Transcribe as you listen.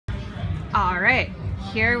All right,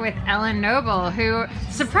 here with Ellen Noble, who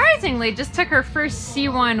surprisingly just took her first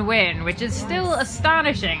C1 win, which is still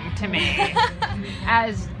astonishing to me,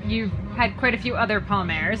 as you've had quite a few other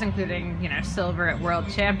Palmares, including, silver at World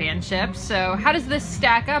Championships. So how does this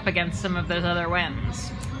stack up against some of those other wins?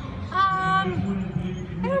 I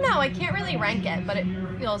don't know. I can't really rank it, but it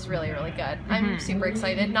feels really, really good. I'm super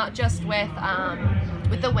excited, not just with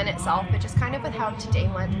the win itself, but just kind of with how today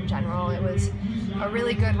went in general. It was a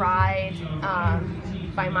really good ride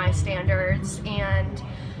by my standards, and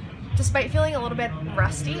despite feeling a little bit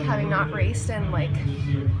rusty, having not raced in like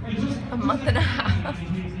a month and a half,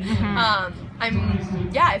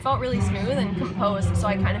 I felt really smooth and composed. So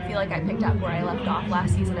I kind of feel like I picked up where I left off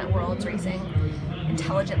last season at Worlds, racing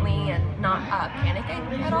intelligently and not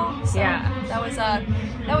panicking at all. So that was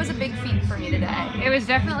a big feat for me today. It was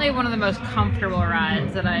definitely one of the most comfortable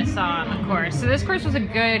rides that I saw on the course. So this course was a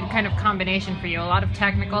good kind of combination for you. A lot of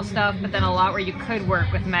technical stuff, but then a lot where you could work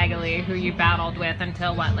with Magali, who you battled with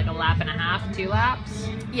until like a lap and a half, 2 laps?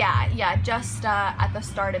 Yeah, just at the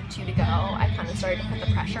start of 2 to go, I kind of started to put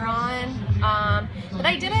the pressure on. But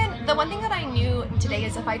I didn't, the one thing that I knew today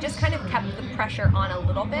is if I just kind of kept the pressure on a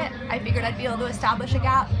little bit, I figured I'd be able to establish a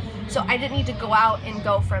gap. So I didn't need to go out and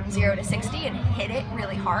go from 0 to 60 and hit it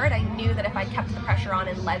really hard. I knew that if I kept the pressure on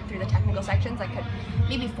and led through the technical sections, I could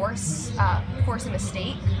maybe force a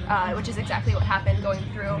mistake, which is exactly what happened going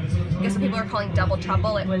through. I guess what people are calling double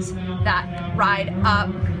trouble. It was that ride up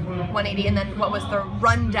 180 and then what was the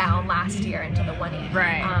run down last year into the 180.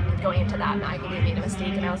 Right. Going into that, Magali made a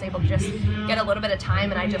mistake and I was able to just get a little bit of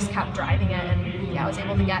time, and I just kept driving it, and I was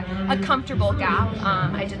able to get a comfortable gap.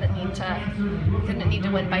 I didn't need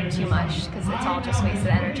to win by too much because it's all just wasted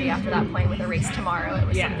energy after that point with a race tomorrow. It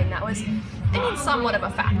was something that was, somewhat of a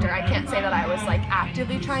factor. I can't say that I was like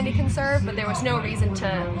actively trying to conserve, but there was no reason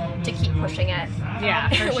to keep pushing it. Yeah,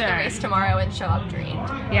 for with sure. the race tomorrow and show up drained.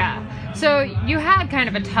 Yeah. So you had kind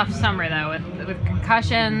of a tough summer though, with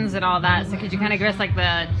concussions and all that. So could you kind of give us like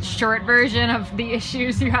the short version of the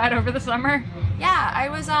issues you had over the summer? Yeah, I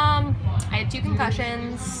had 2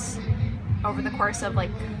 concussions over the course of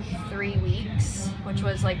like 3 weeks, which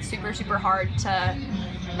was like super, super hard to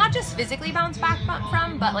not just physically bounce back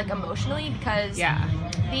from, but like emotionally, because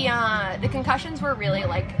the concussions were really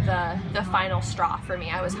like the final straw for me.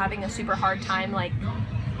 I was having a super hard time, like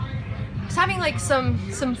I was having like some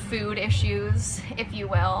food issues, if you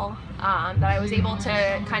will, that I was able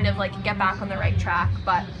to kind of like get back on the right track,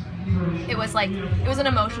 but it was an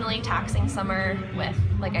emotionally taxing summer with,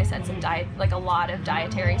 like I said, a lot of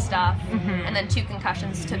dietary stuff, and then 2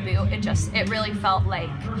 concussions to boot. It really felt like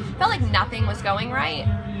nothing was going right,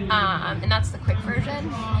 and that's the quick version.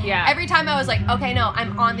 Yeah. Every time I was like, okay, no,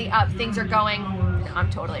 I'm on the up, things are going. No,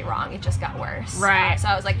 I'm totally wrong. It just got worse. Right. So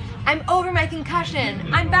I was like, I'm over my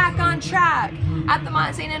concussion. I'm back on track at the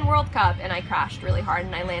Mont St. Anne World Cup, and I crashed really hard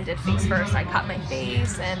and I landed face first. I cut my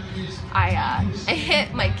face and I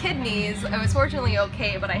hit my kidneys. I was fortunately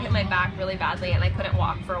okay, but I hit my back really badly and I couldn't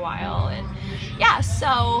walk for a while. And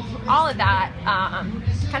so all of that,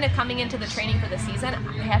 kind of coming into the training for the season,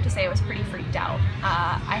 I have to say I was pretty freaked out.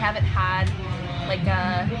 I haven't had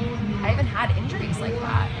injuries like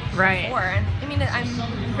that before. And I'm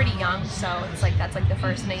pretty young, so it's like that's like the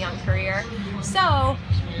first in a young career. So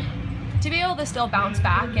to be able to still bounce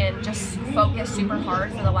back and just focus super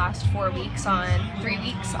hard for the last 3 weeks on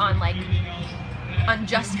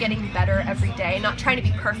just getting better every day, not trying to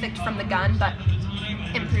be perfect from the gun, but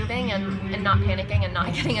improving and not panicking and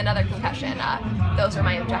not getting another concussion. Those are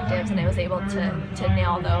my objectives, and I was able to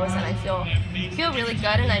nail those, and I feel really good,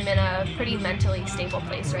 and I'm in a pretty mentally stable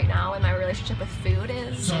place right now, and my relationship with food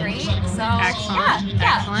is great. So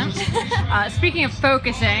Excellent. Speaking of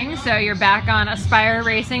focusing, so you're back on Aspire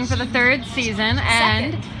Racing for the 3rd season,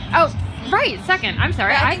 and second. I'm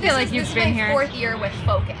sorry. I feel like you've been here. This is my 4th year with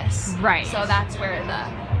Focus. Right. So that's where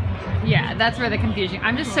that's where the confusion.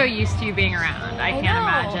 I'm just so used to you being around. I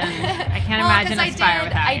can't imagine Aspire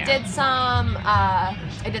without you. I did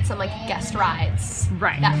some like guest rides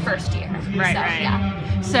that first year. Right.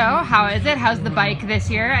 Yeah. So how is it? How's the bike this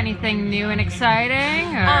year? Anything new and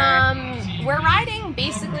exciting? Or? We're riding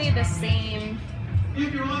basically the same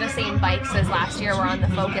bikes as last year. We're on the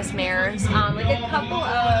Focus mares. Like a couple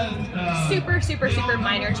of super, super, super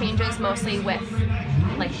minor changes, mostly with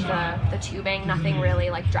like the tubing, nothing really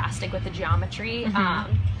like drastic with the geometry.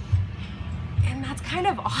 And that's kind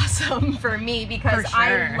of awesome for me because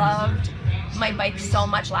I loved my bike so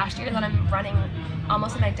much last year that I'm running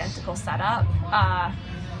almost an identical setup.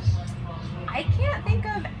 I can't think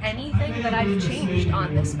of anything that I've changed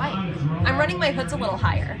on this bike. I'm running my hoods a little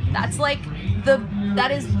higher. That's like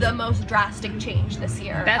that is the most drastic change this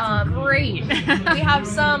year. That's great. We have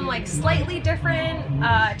some like slightly different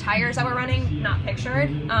tires that we're running, not pictured.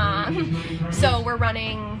 So we're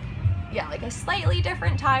running, yeah, like a slightly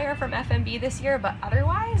different tire from FMB this year, but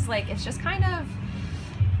otherwise, like it's just kind of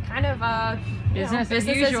business as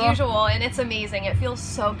usual, and it's amazing. It feels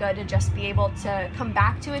so good to just be able to come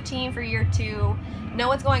back to a team for year 2, know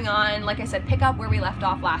what's going on, like I said, pick up where we left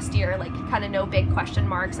off last year, like kind of no big question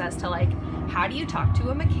marks as to like how do you talk to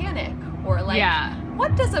a mechanic, or like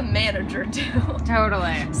what does a manager do?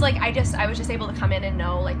 Totally. So like I was just able to come in and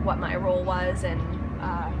know like what my role was, and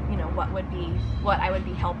you know what I would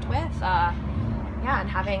be helped with, and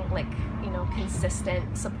having like, you know,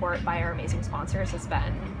 consistent support by our amazing sponsors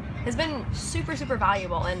has been super, super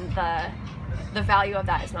valuable, and the value of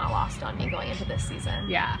that is not lost on me going into this season.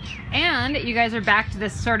 Yeah. And you guys are back to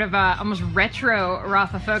this sort of almost retro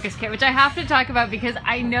Rafa Focus kit, which I have to talk about because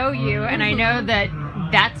I know you, and I know that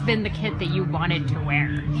that's been the kit that you wanted to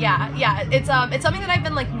wear. Yeah. It's something that I've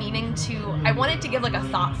been like meaning to. I wanted to give like a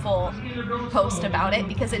thoughtful post about it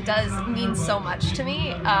because it does mean so much to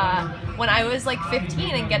me. When I was like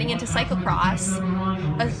 15 and getting into cyclocross,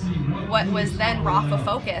 what was then Rafa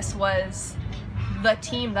Focus was the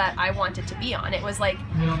team that I wanted to be on. It was like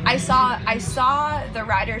I saw the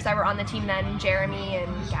riders that were on the team then, Jeremy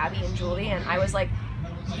and Gabby and Julie, and I was like,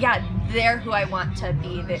 yeah, they're who I want to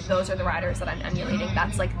be. Those are the riders that I'm emulating.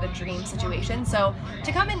 That's like the dream situation. So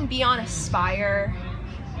to come and be on Aspire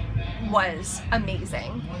was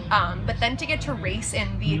amazing. But then to get to race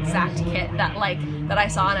in the exact kit that I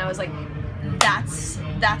saw and I was like, that's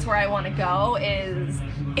where I want to go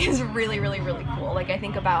is really, really, really cool. Like I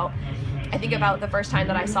think about the first time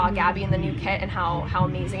that I saw Gabby in the new kit and how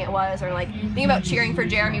amazing it was, or like think about cheering for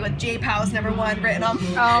Jeremy with J-Pow's #1 written on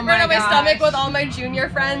my stomach with all my junior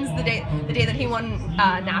friends the day that he won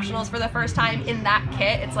nationals for the first time in that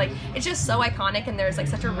kit. It's like, it's just so iconic, and there's like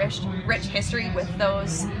such a rich history with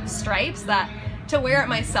those stripes that to wear it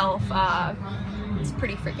myself, it's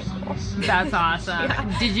pretty freaking cool. That's awesome.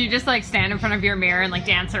 Yeah. Did you just like stand in front of your mirror and like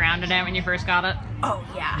dance around in it when you first got it? Oh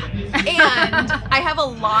yeah. And I have a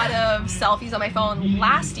lot of selfies on my phone.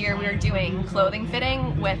 Last year we were doing clothing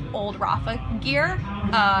fitting with old Rafa gear.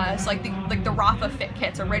 So like the Rafa fit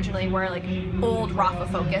kits originally were like old Rafa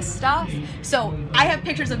Focus stuff. So I have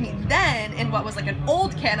pictures of me then in what was like an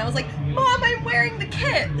old kit, and I was like, Mom, I'm wearing the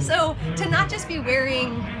kit. So to not just be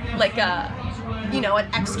wearing like a, you know, an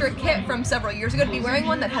extra kit from several years ago, to be wearing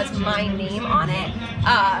one that has my name on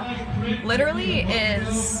it, literally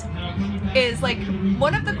is like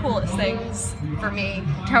one of the coolest things for me in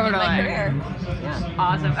my career. Yeah.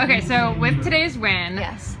 Awesome. Okay, so with today's win,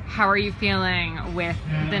 yes, how are you feeling with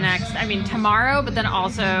the next, I mean tomorrow, but then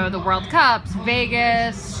also the World Cups,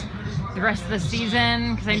 Vegas, the rest of the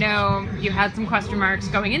season? Because I know you had some question marks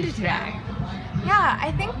going into today. Yeah,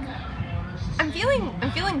 I think I'm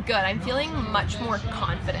feeling good. I'm feeling much more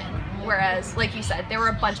confident. Whereas, like you said, there were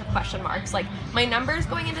a bunch of question marks. Like, my numbers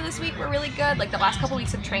going into this week were really good. Like, the last couple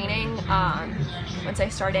weeks of training, once I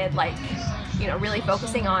started, like, you know, really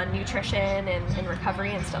focusing on nutrition and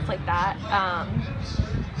recovery and stuff like that,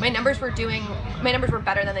 my numbers were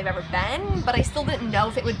better than they've ever been, but I still didn't know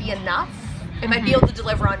if it would be enough. If I'd be able to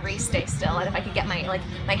deliver on race day still, and if I could get my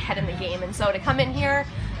head in the game. And so to come in here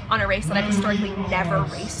on a race that I've historically never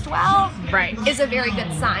raced well, is a very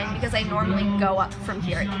good sign, because I normally go up from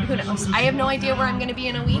here. Who knows? I have no idea where I'm going to be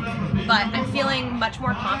in a week, but I'm feeling much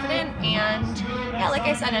more confident, and yeah, like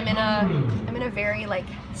I said, I'm in a very like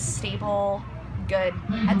stable, good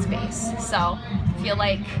headspace. So I feel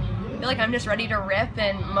like I'm just ready to rip,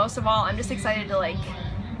 and most of all, I'm just excited to like,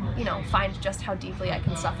 you know, find just how deeply I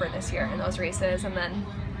can suffer this year in those races, and then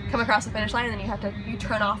come across the finish line, and then you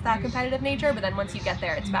turn off that competitive nature, but then once you get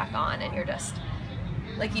there, it's back on, and you're just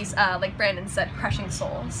like Brandon said, crushing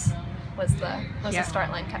souls was the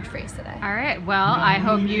start line catchphrase today. All right, well, I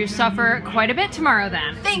hope you suffer quite a bit tomorrow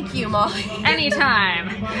then. Thank you, Molly. Anytime.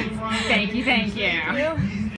 Thank you. Thank you.